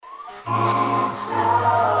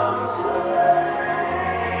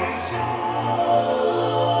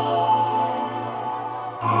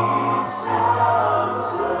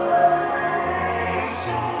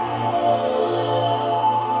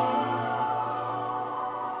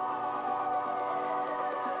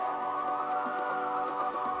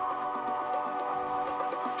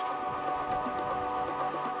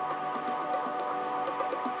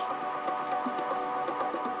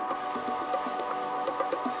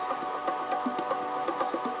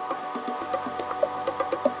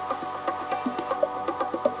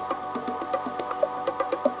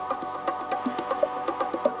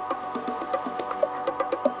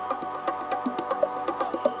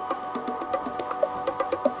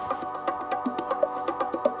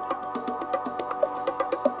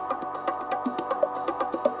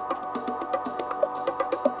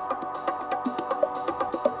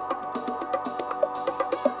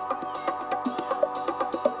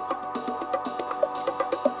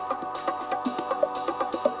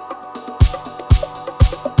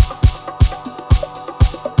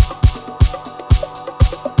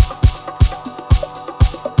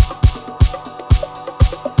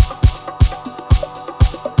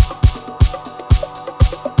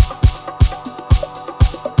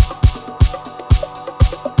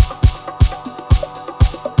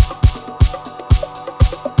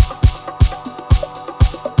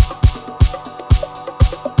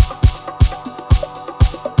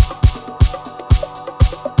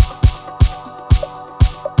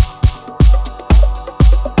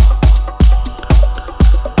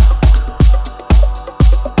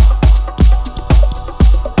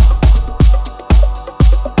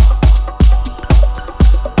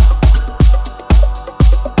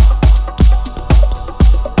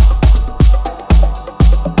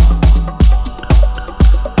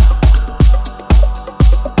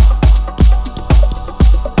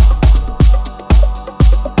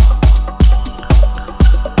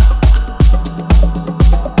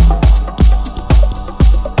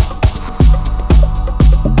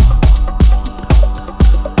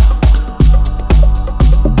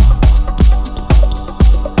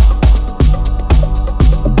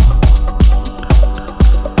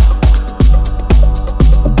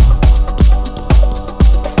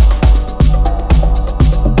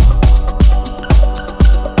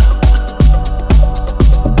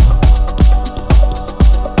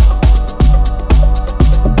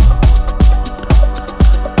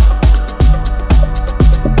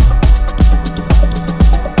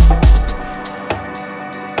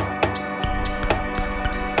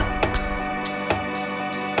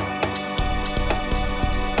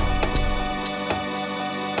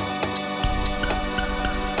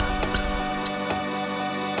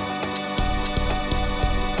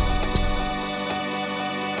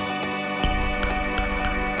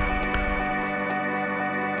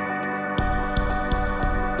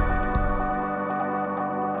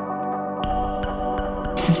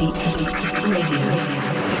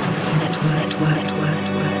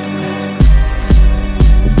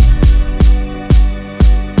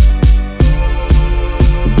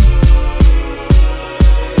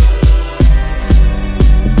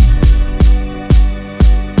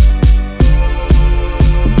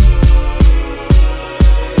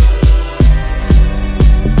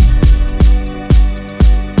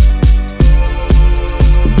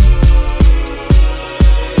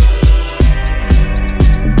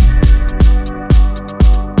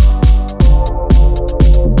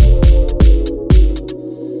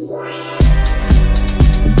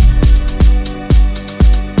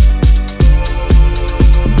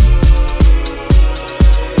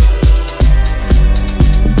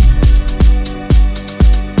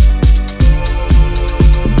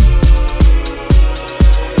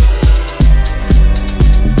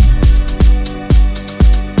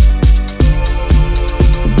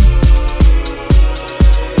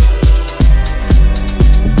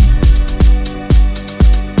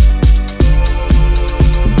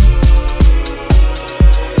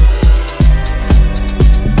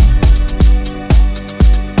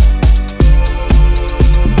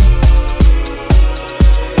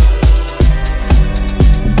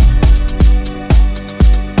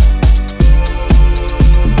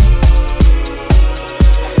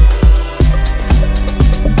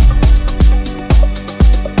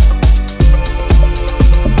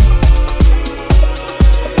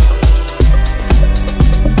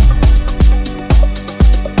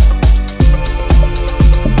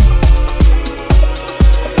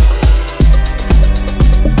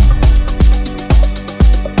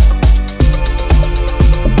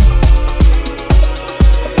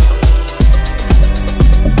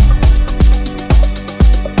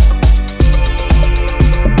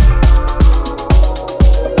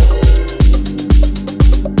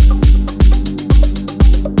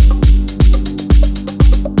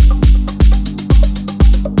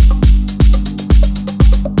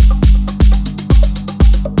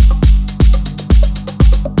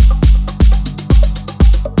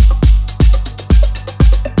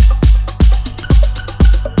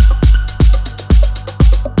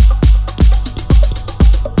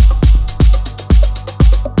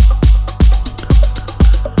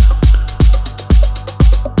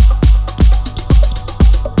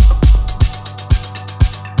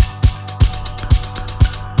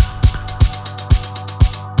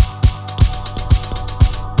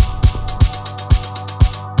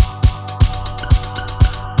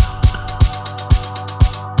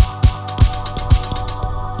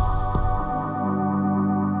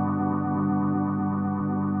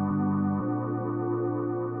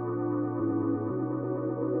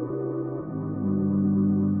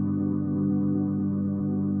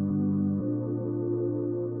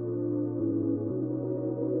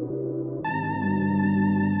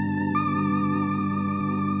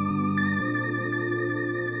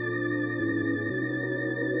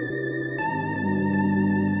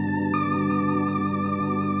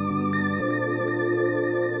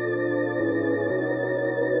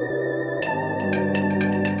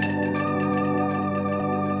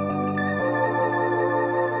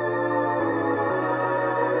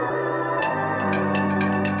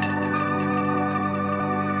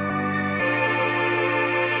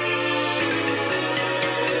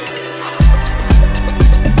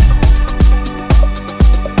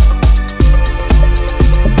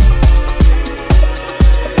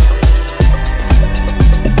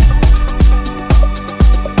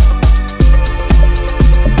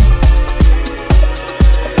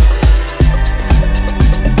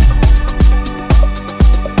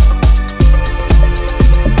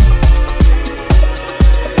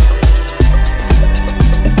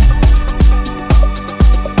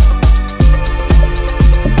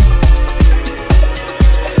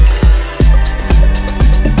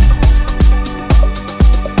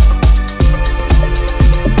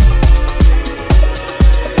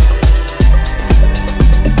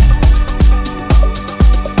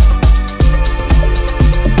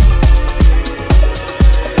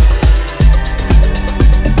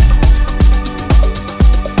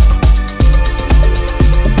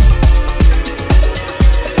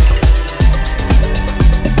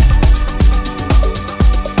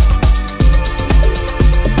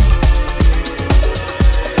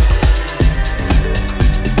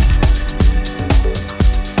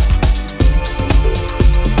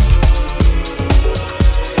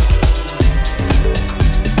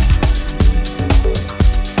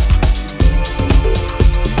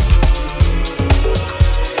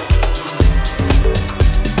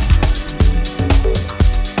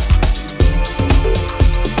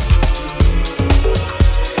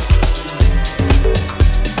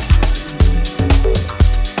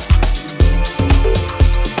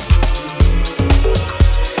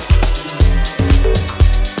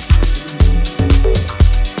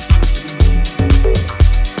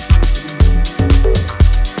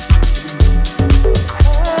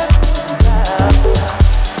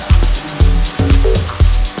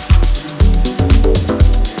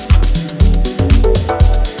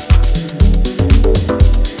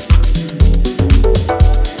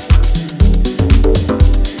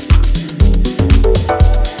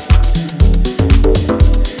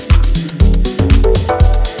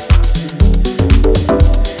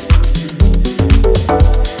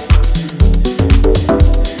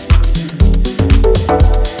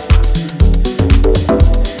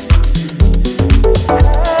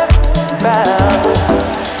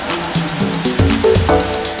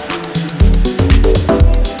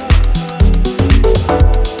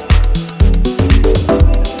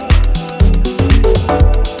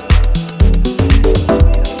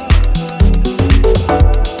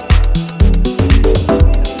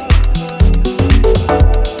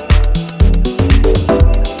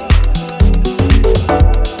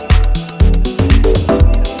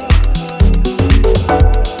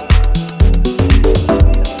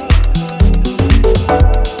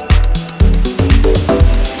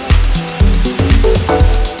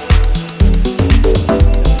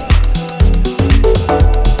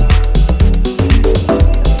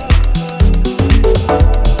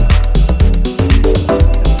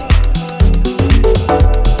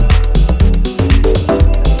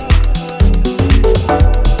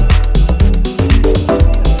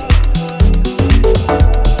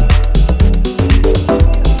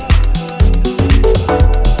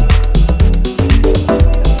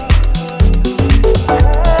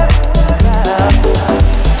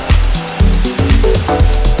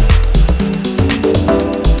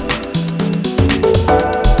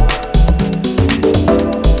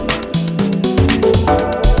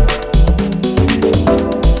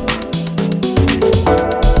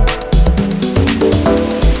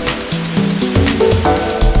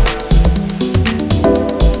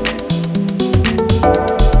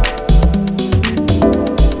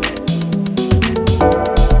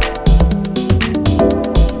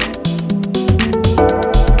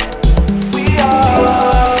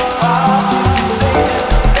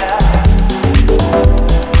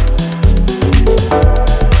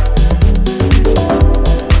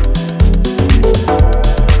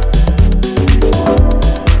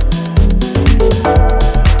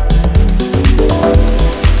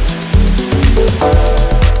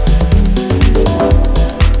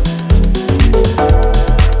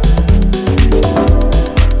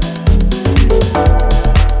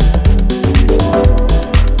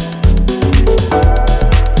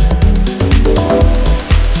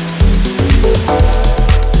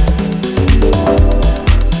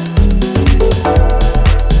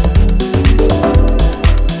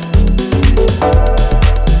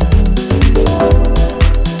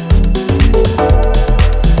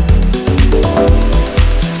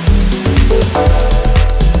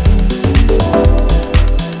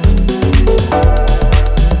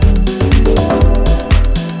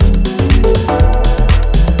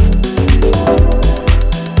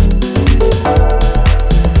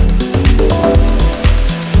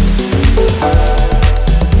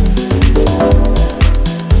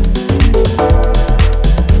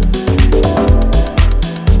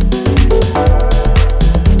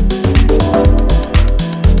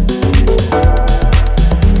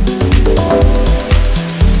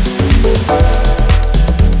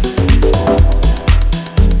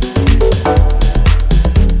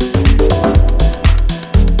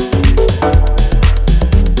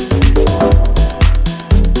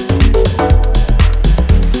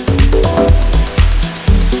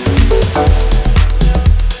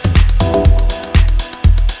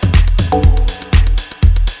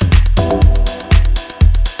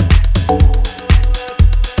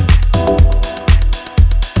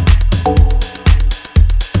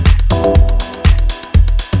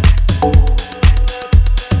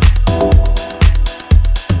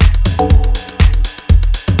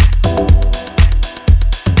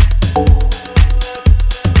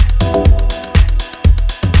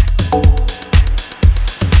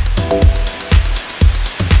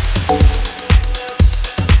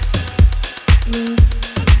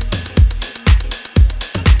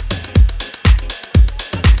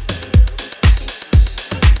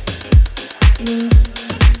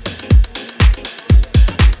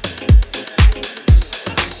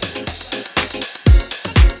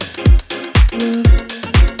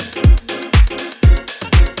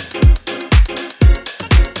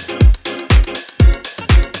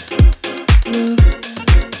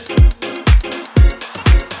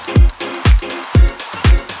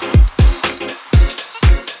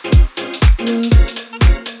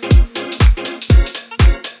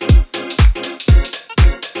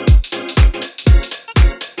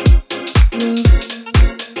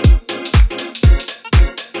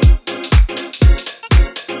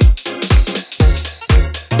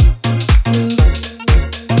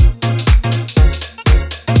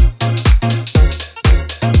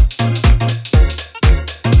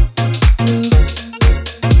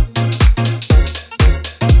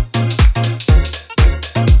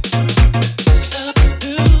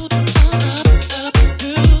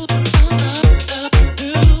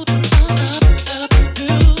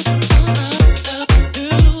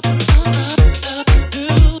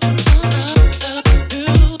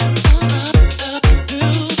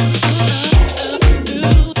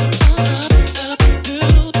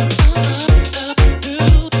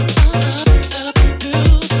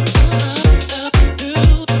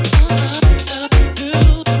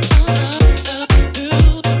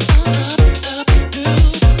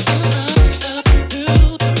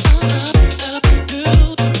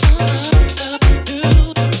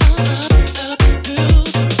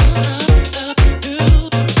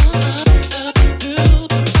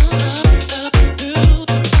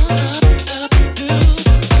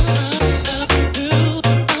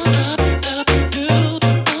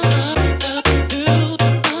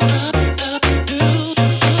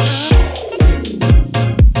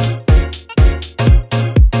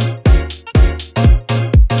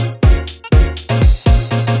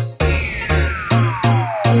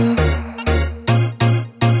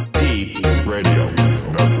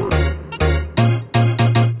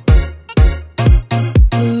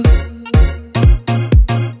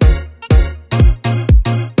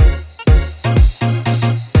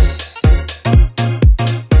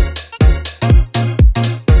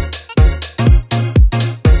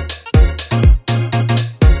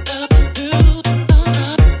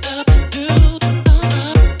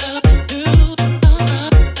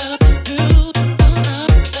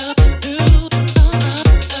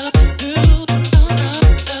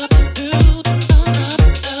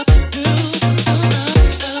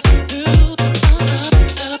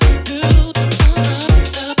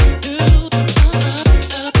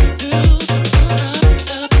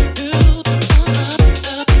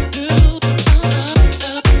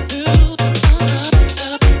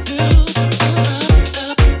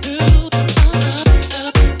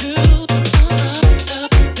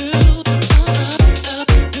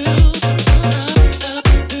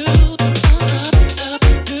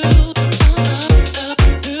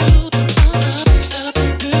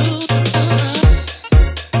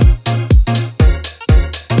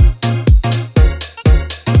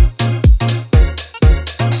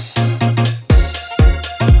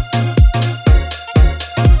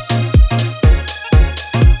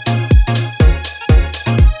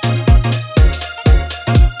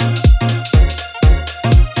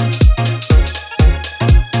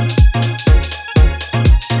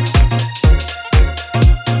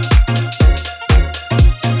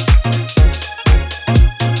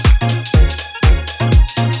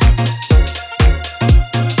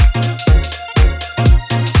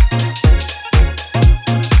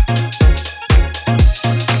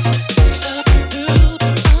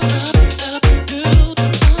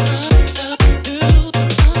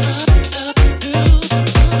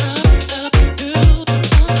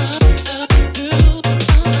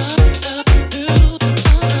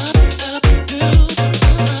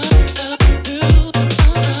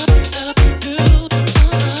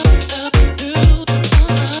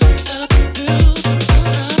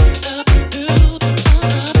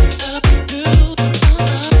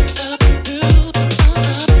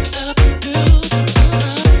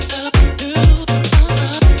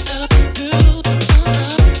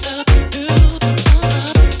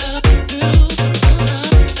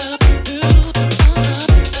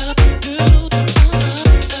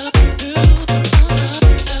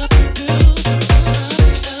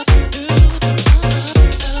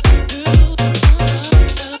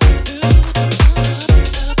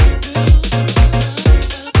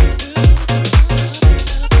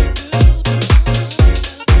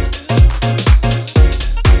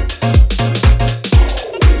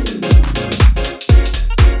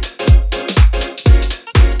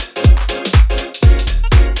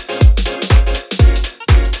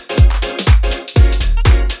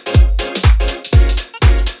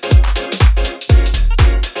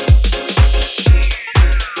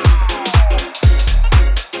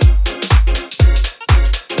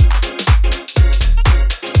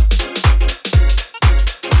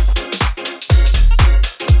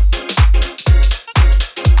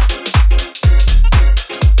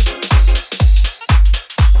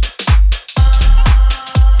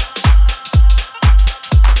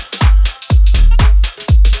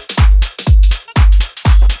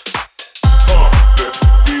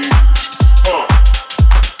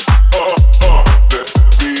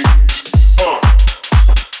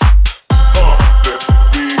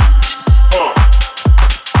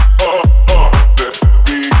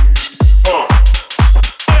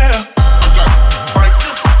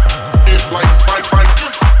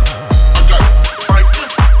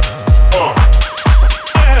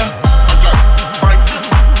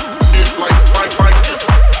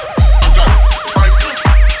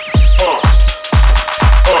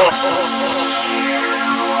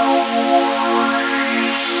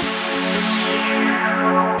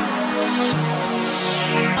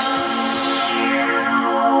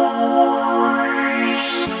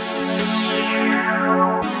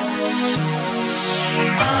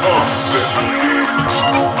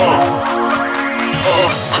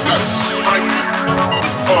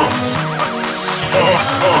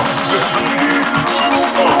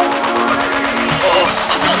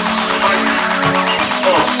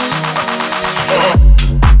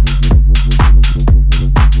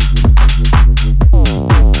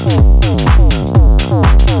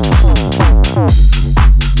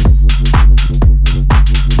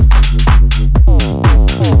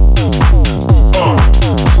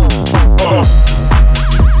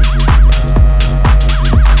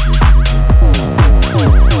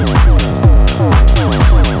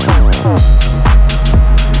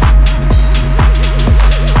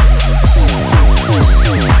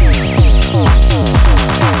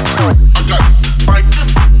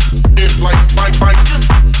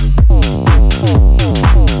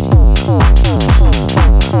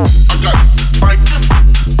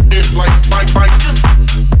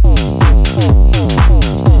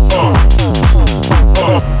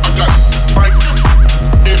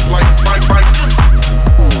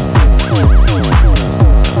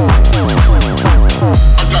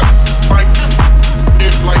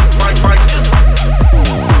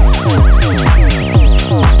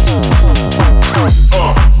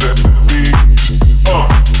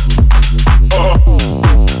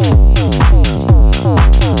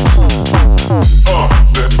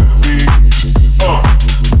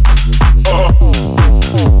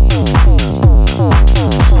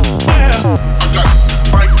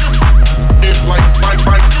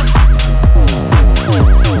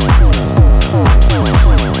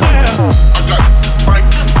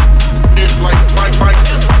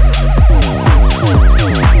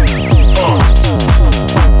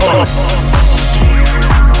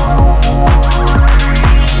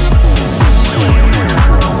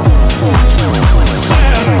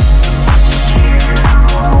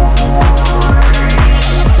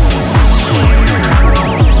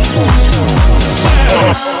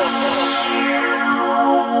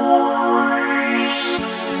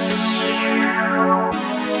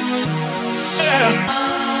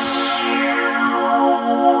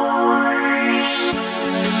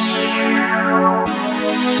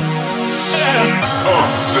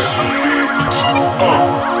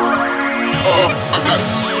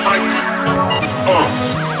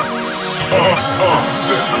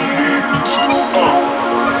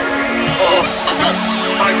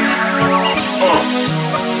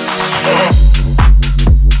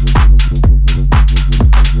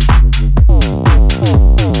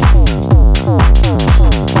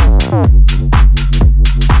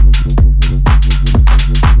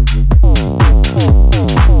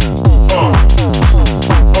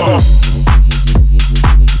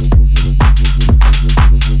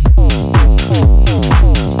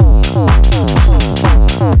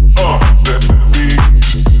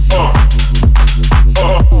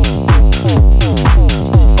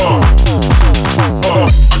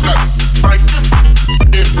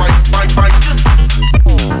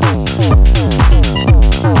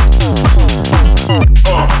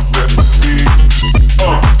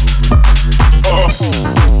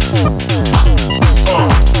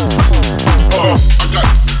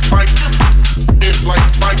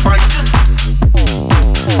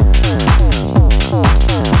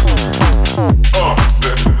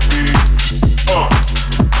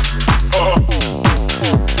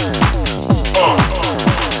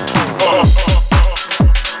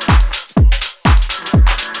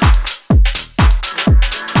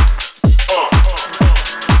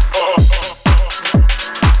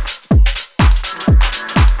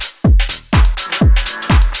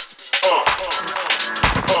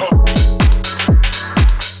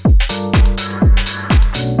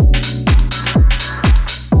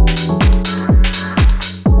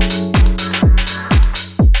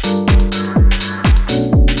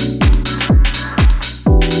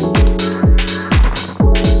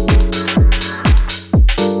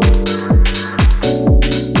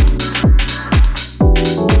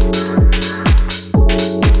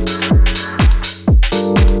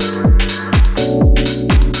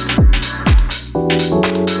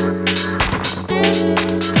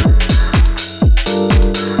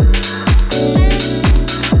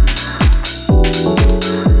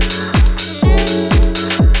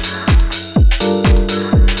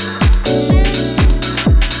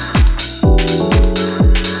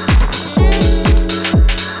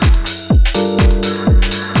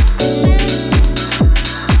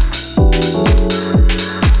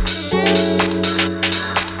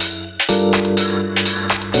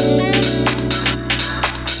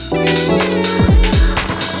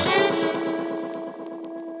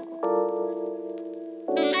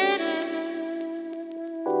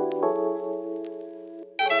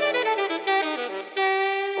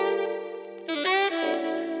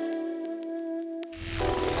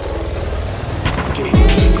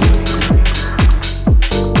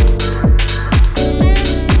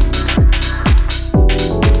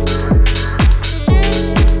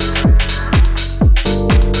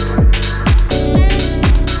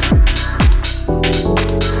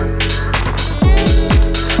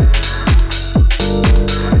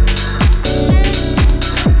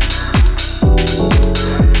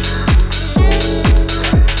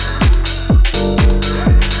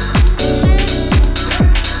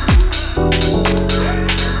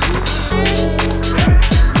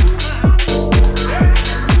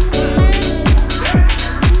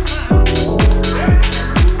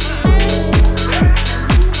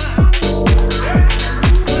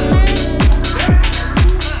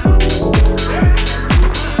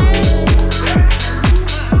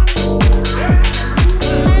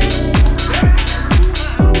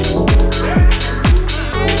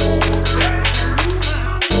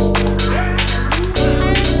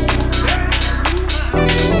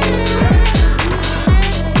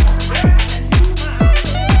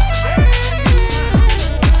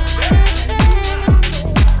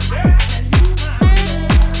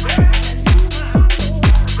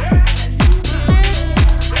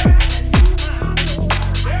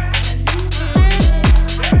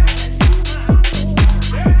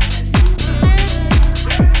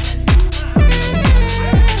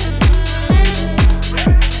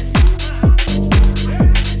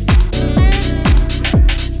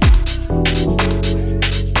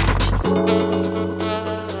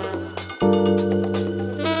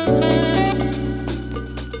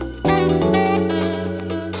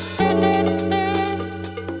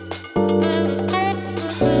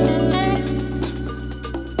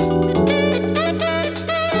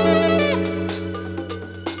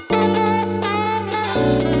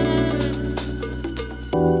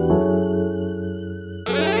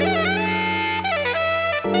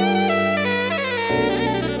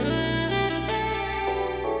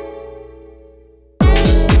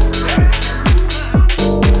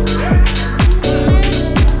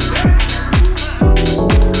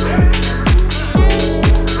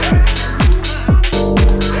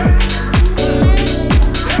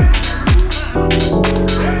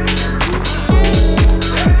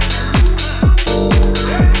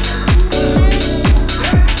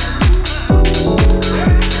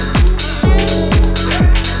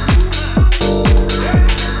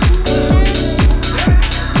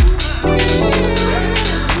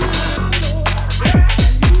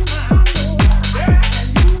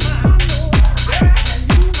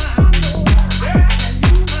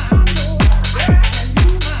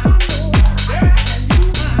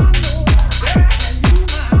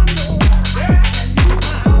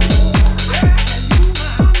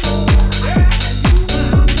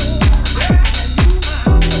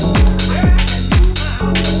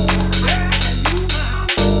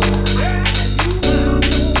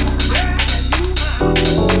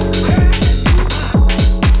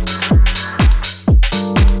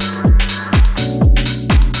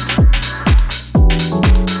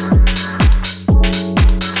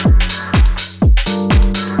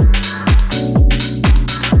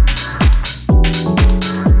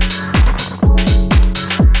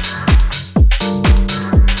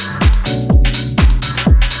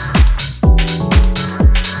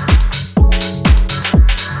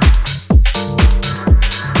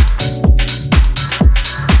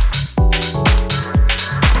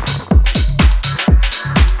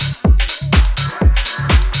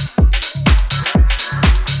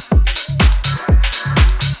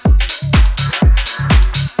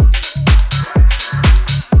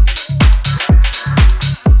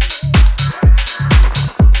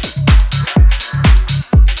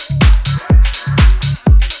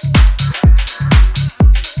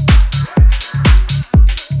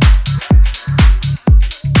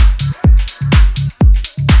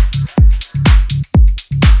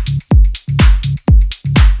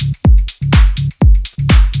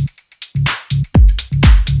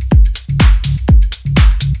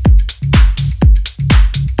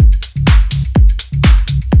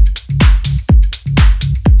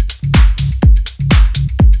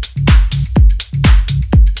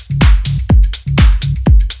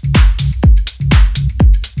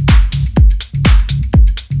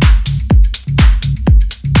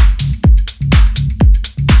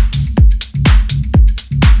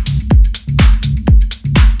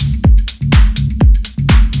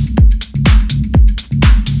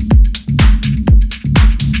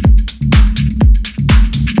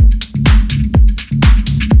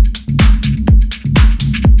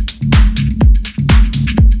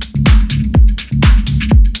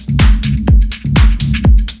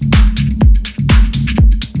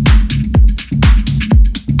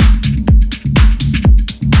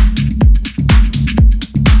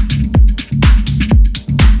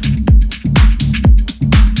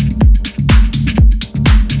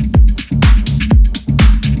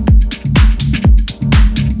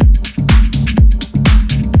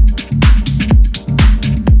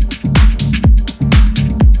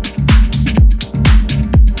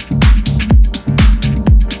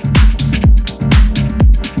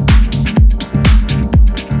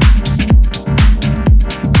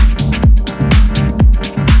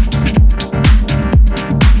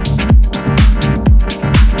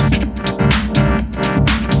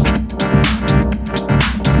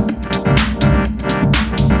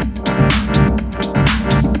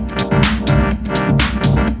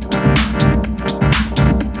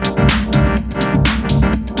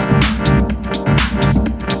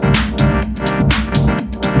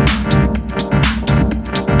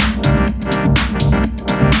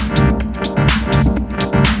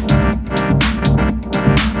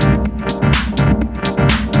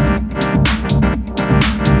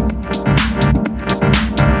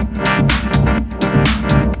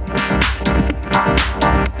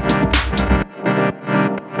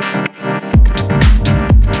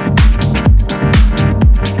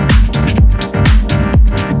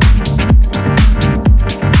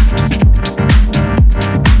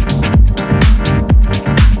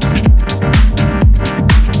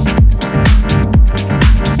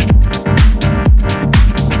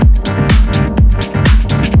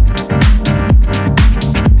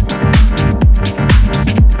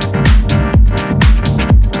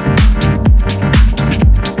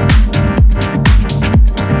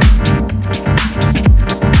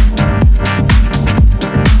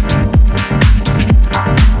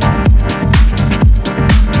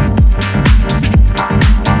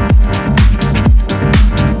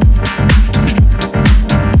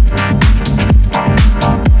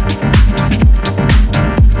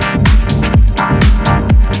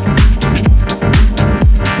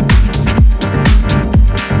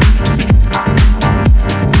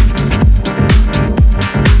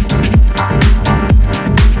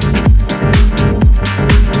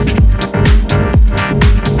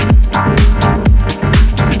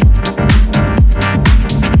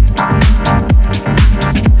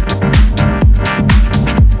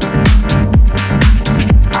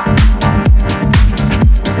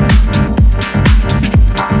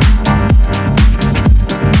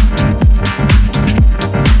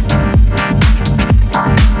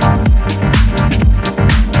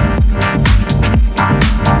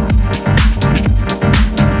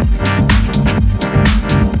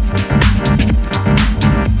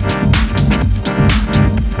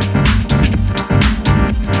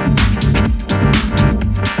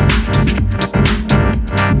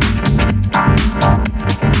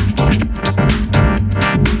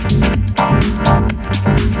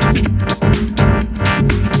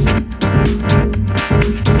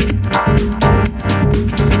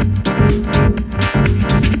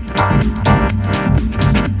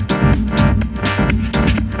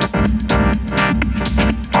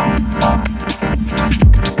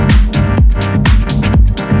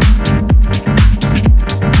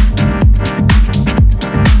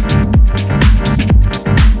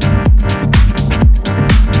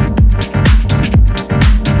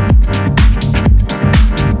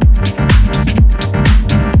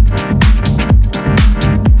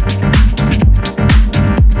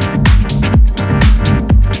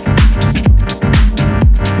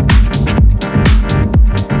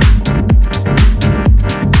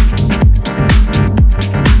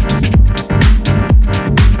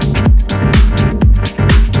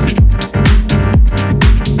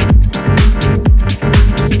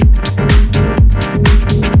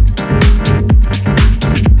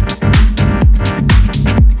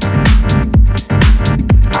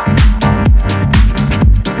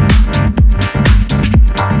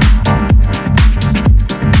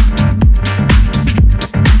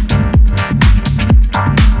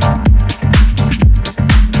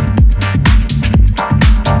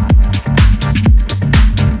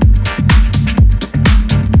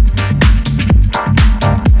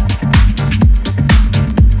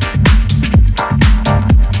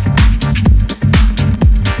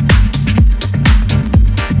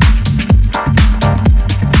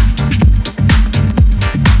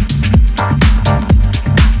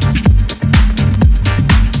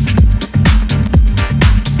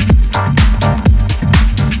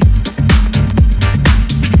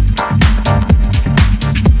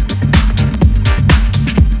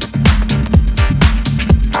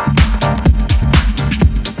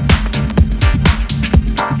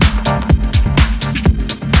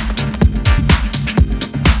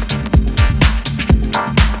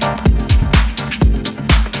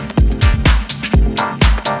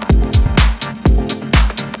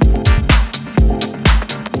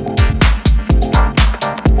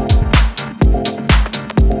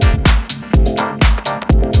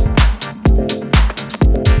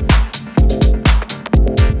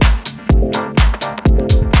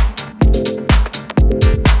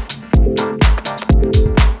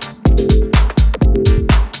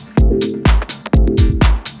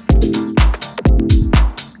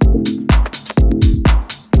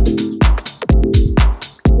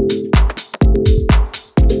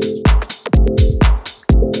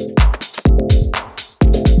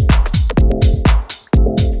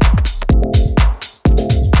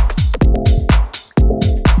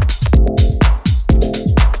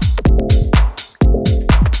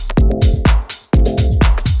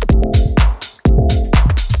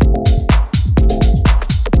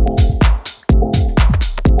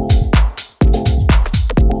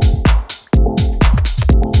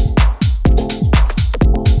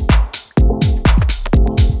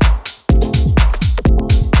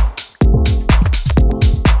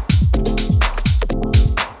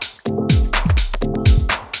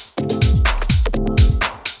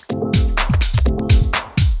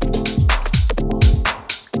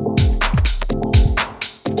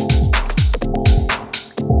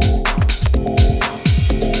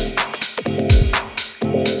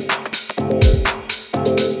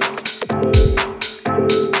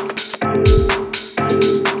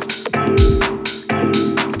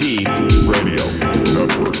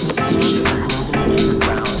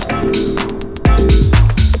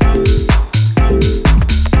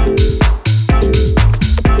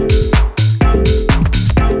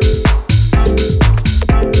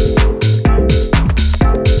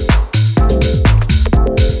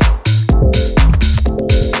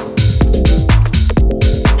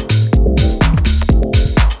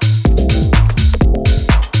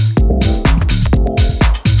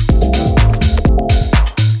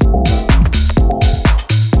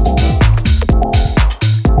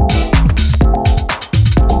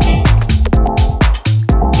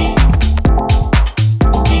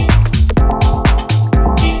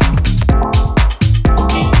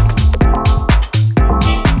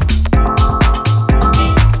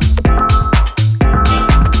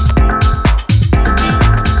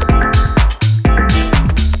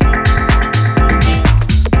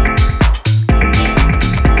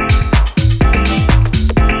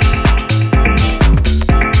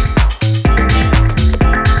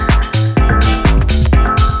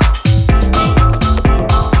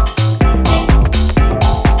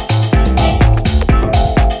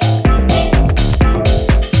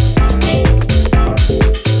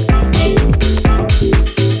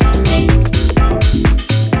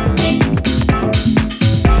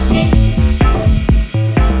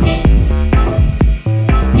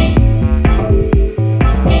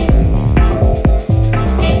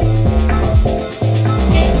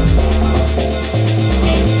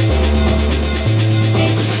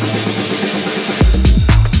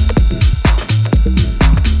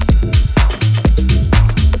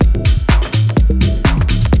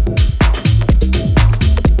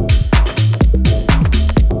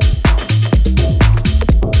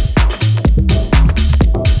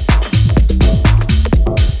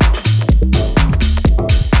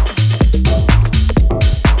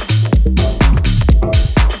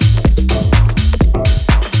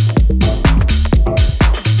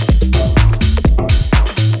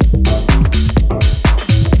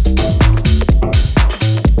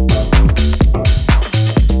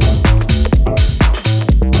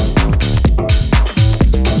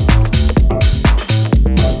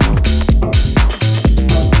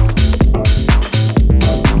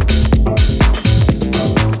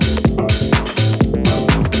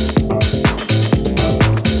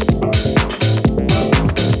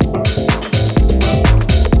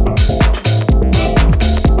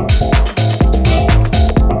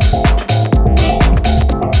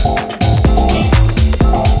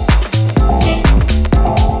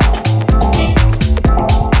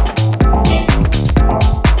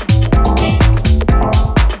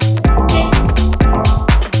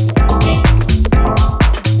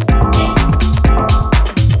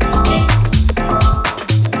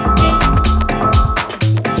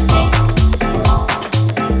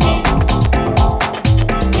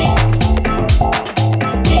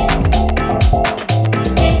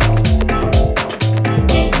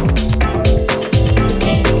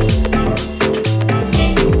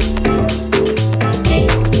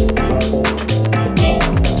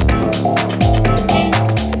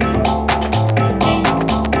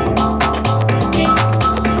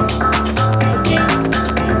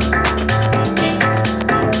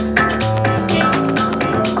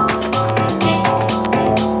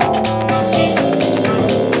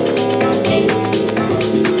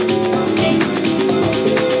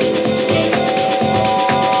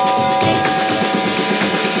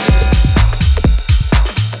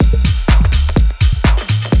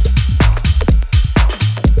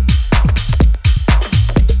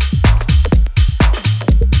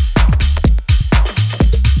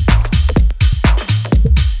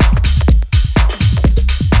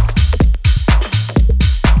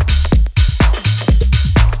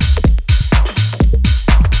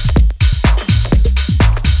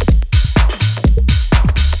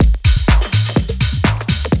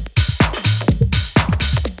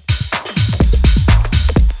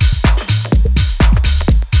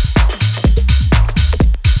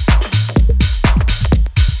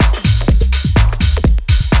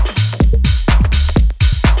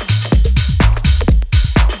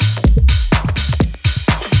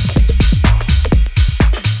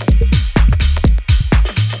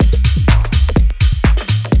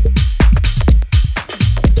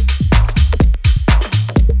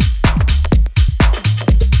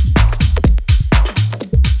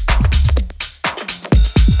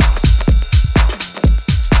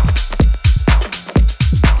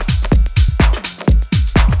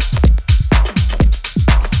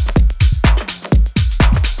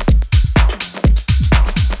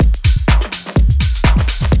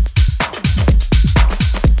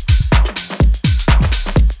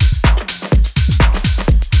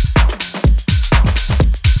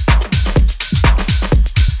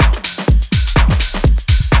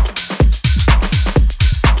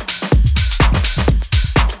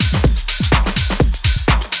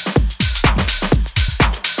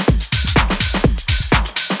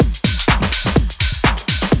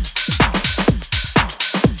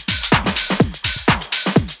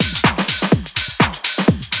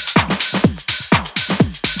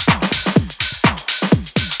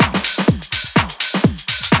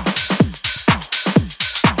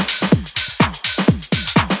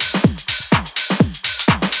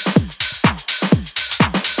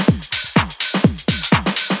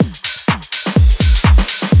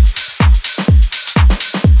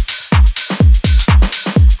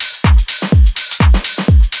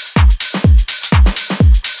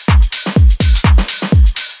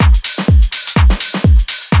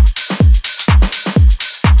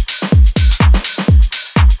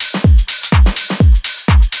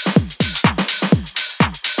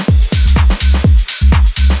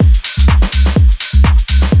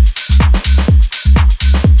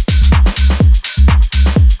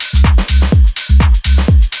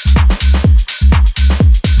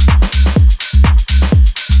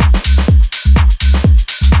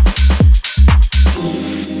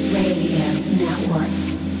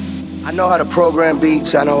know how to program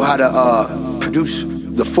beats. I know how to produce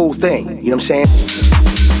the full thing. You know what I'm saying?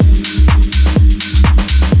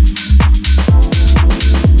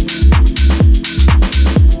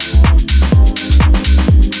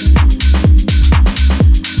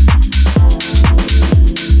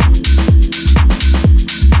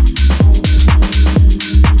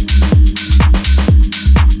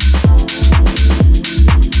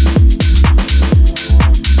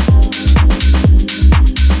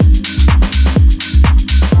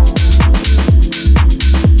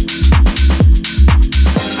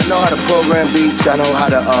 Program beats, I know how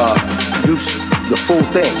to produce the full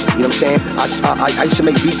thing. You know what I'm saying? I used to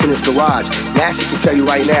make beats in this garage. Nasty can tell you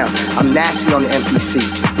right now, I'm nasty on the MPC,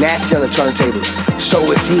 nasty on the turntables.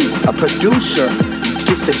 So is he. A producer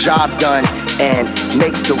gets the job done and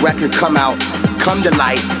makes the record come to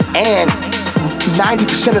light, and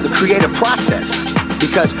 90% of the creative process.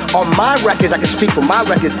 Because on my records, I can speak for my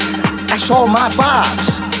records, that's all my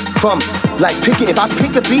vibes. From like if I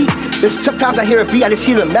pick a beat, sometimes I hear a beat, I just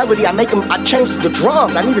hear the melody, I change the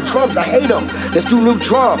drums. I need the drums, I hate them. Let's do new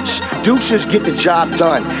drums. Producers get the job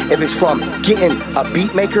done. If it's from getting a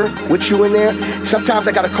beat maker with you in there, sometimes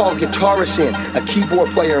I gotta call a guitarist in, a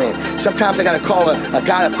keyboard player in. Sometimes I gotta call a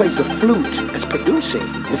guy that plays the flute. It's producing.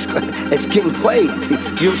 It's getting played. You know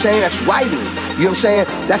what I'm saying? That's writing. You know what I'm saying?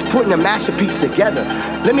 That's putting a masterpiece together.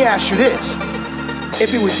 Let me ask you this.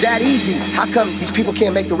 If it was that easy, how come these people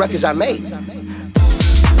can't make the records I made?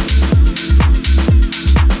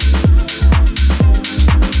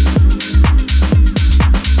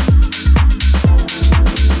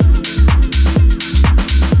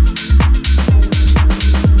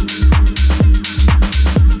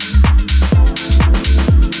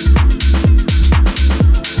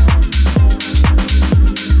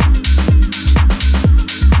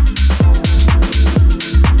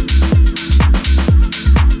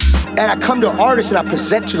 And I come to artists and I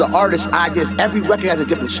present to the artist ideas. Every record has a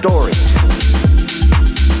different story.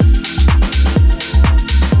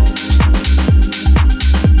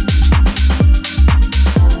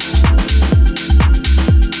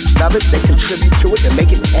 Love it, they contribute to it, they make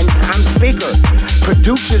it 10 times bigger.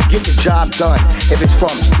 Producers get the job done. If it's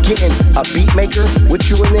from getting a beat maker with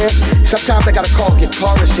you in there, sometimes I gotta call a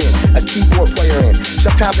guitarist in, a keyboard player in.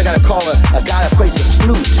 Sometimes I gotta call a guy that plays the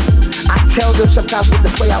flute. I tell them sometimes what to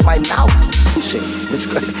play out my mouth.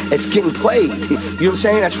 It's getting played. You know what I'm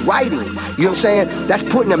saying? That's writing. You know what I'm saying? That's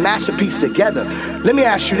putting a masterpiece together. Let me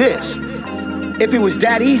ask you this. If it was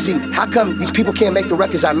that easy, how come these people can't make the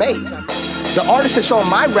records I made? The artists that's on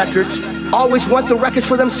my records always want the records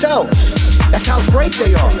for themselves. That's how great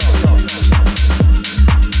they are.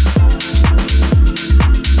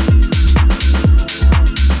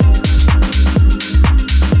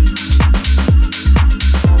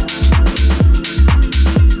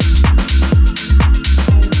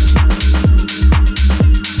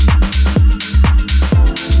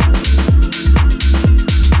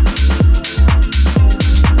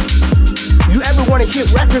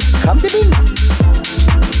 Hit records, come to me.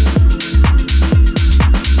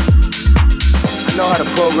 I know how to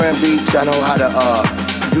program beats, I know how to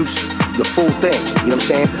produce the full thing. You know what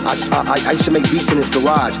I'm saying? I used to make beats in this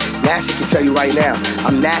garage. Nasty can tell you right now,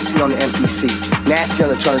 I'm nasty on the MPC, nasty on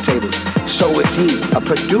the turntables. So is he. A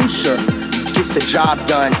producer gets the job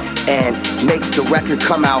done and makes the record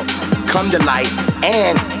come to light,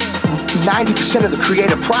 and 90% of the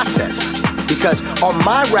creative process. Because on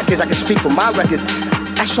my records, I can speak for my records,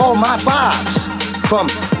 that's all my vibes. From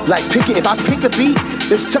like if I pick a beat,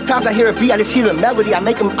 sometimes I hear a beat, I just hear the melody,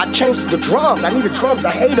 I change the drums. I need the drums,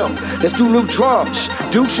 I hate them. Let's do new drums.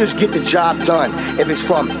 Producers get the job done. If it's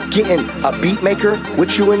from getting a beat maker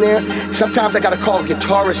with you in there, sometimes I gotta call a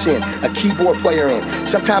guitarist in, a keyboard player in.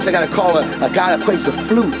 Sometimes I gotta call a guy that plays the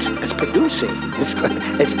flute. It's producing.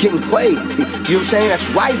 It's getting played. You know what I'm saying? That's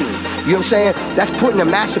writing. You know what I'm saying? That's putting a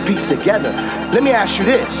masterpiece together. Let me ask you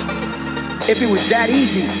this. If it was that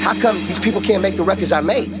easy, how come these people can't make the records I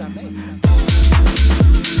made?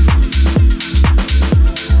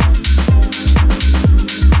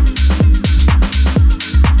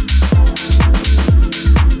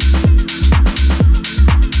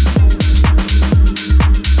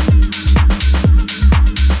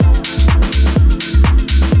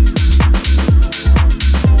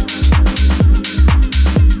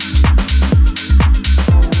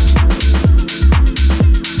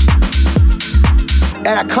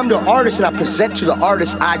 And I come to artists and I present to the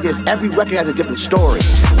artist ideas. Every record has a different story.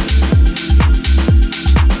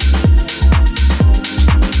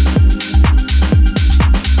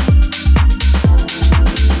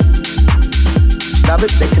 Love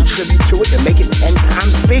it, they contribute to it, they make it 10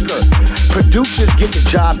 times bigger. Producers producers get the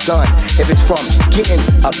job done. If it's from getting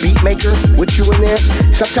a beat maker with you in there,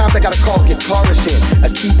 sometimes I gotta call a guitarist in, a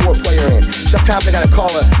keyboard player in. Sometimes I gotta call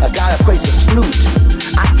a guy that plays the flute.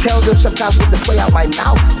 I tell them sometimes what to play out my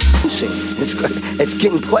mouth. It's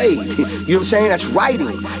getting played. You know what I'm saying? That's writing.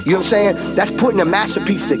 You know what I'm saying? That's putting a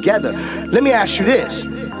masterpiece together. Let me ask you this.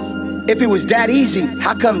 If it was that easy,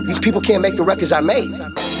 how come these people can't make the records I made?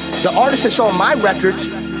 The artists that's on my records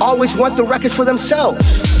always want the records for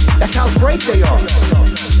themselves. That's how great they are.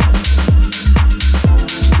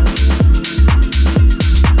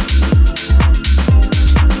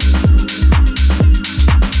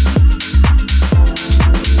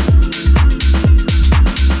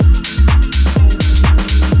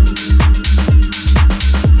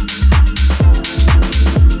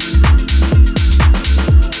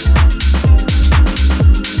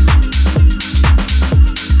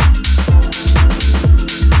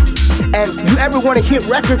 And you ever want a hit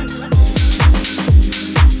record?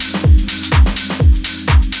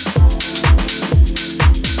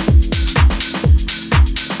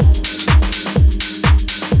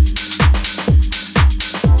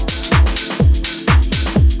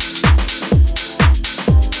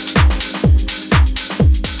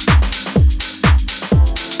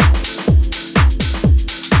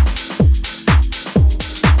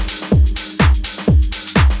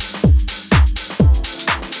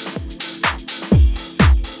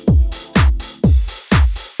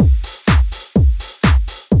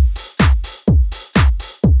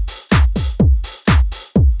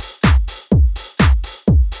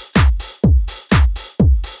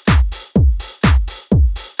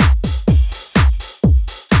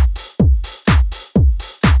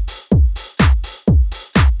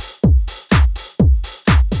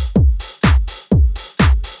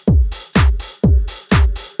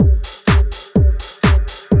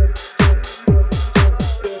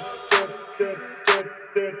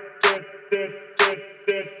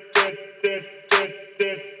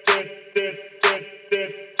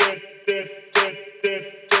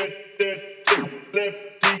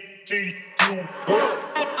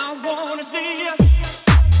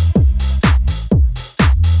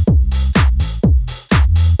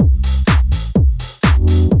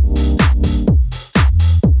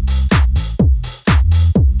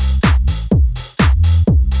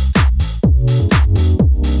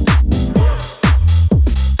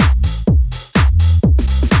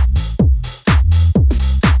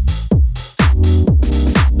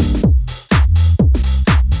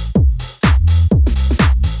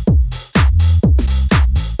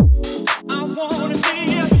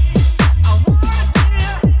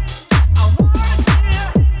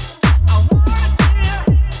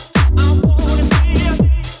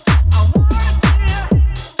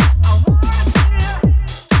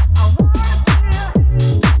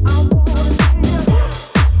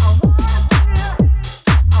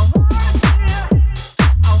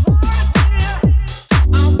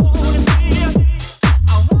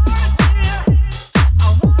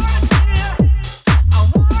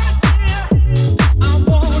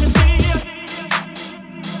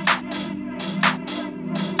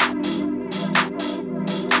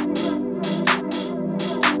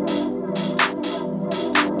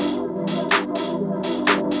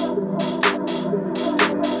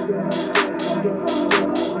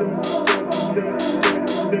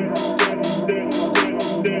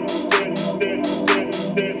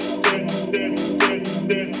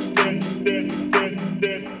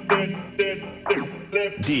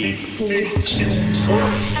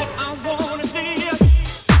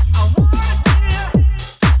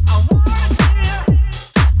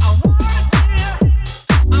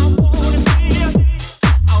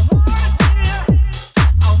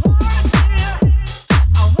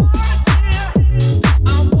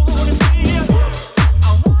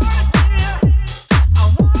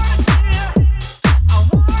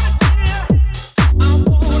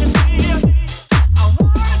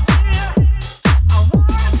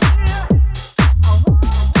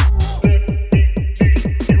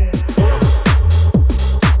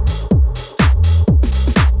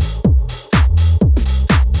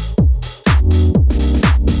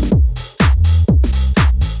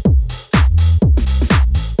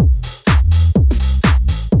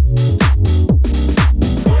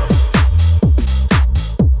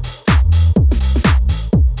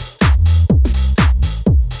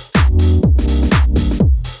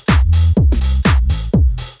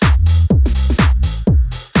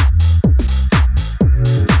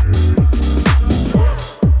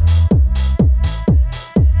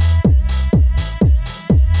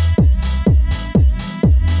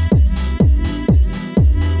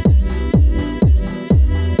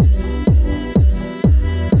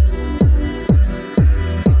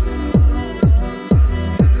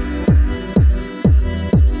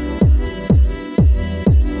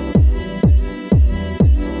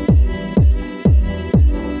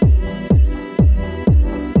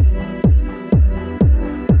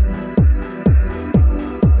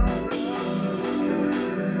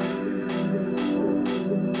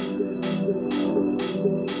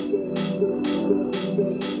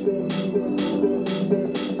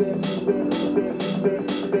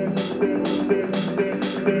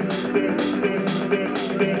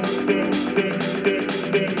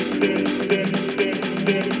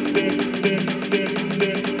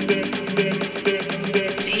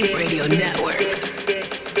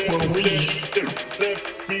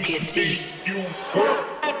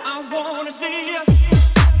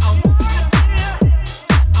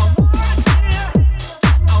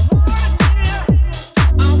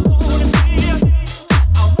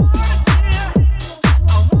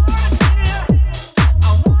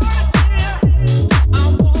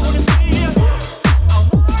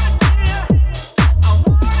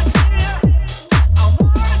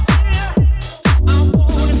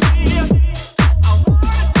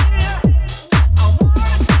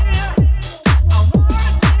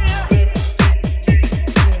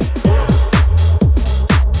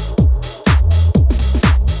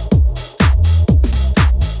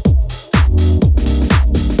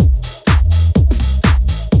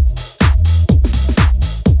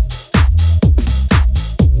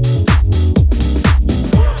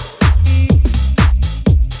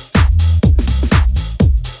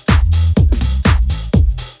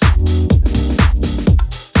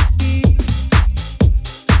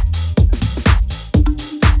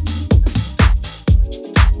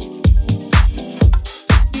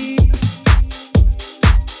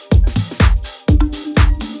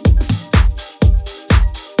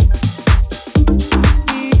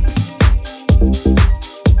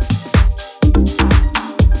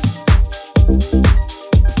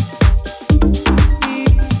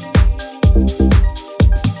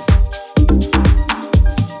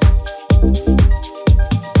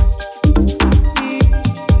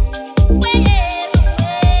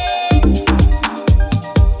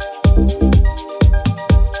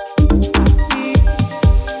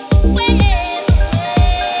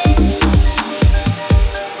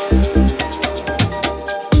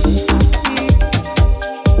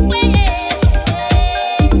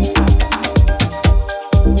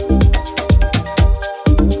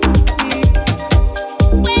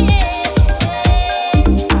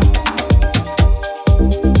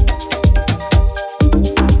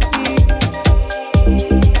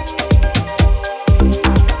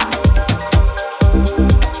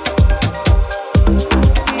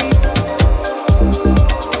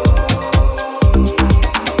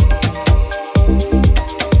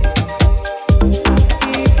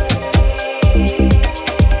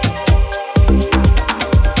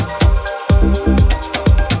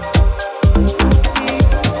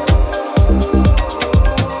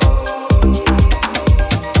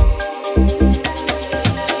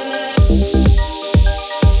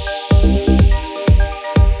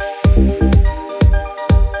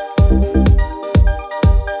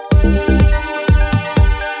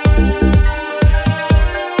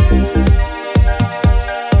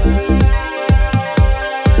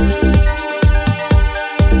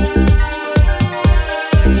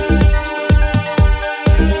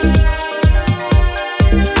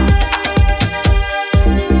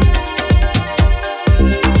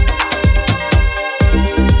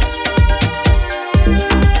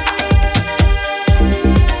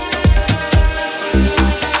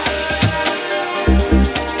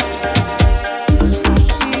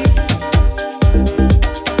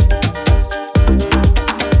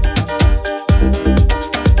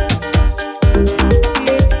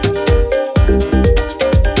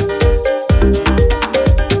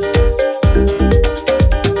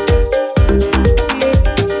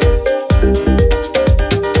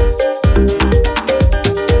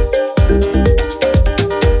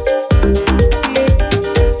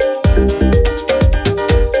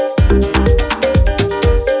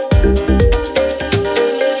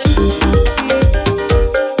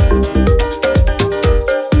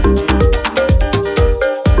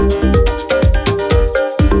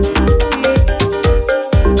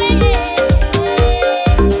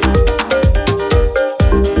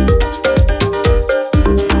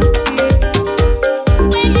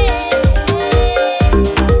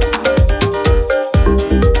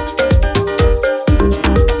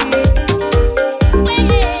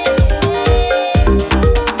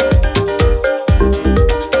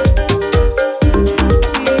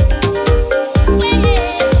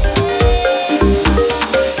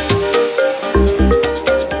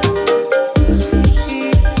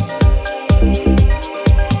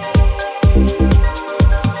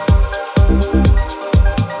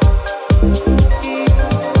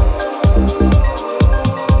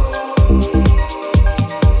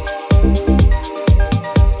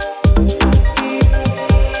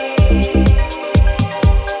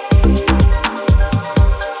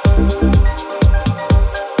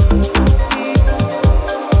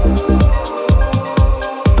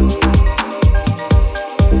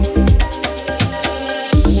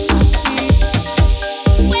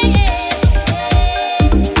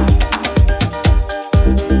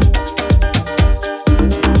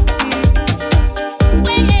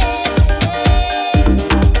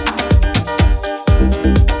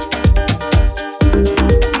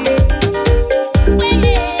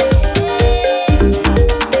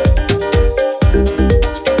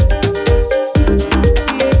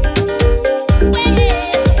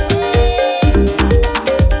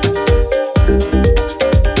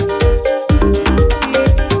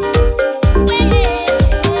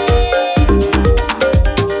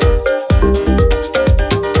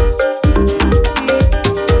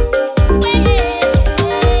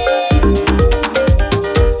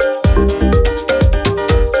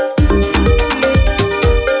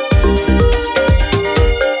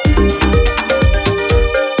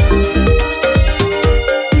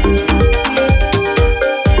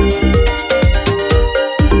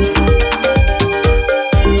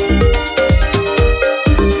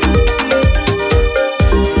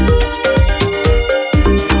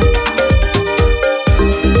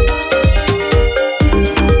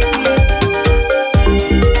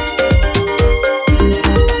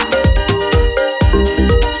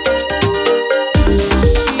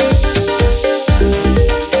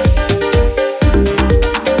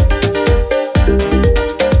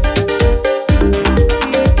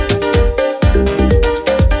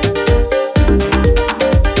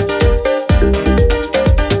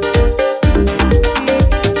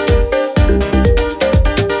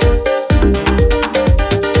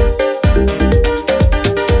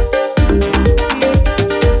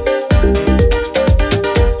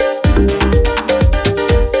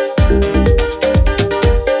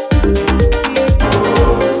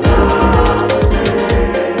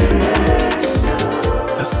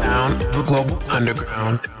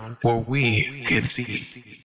 MPC.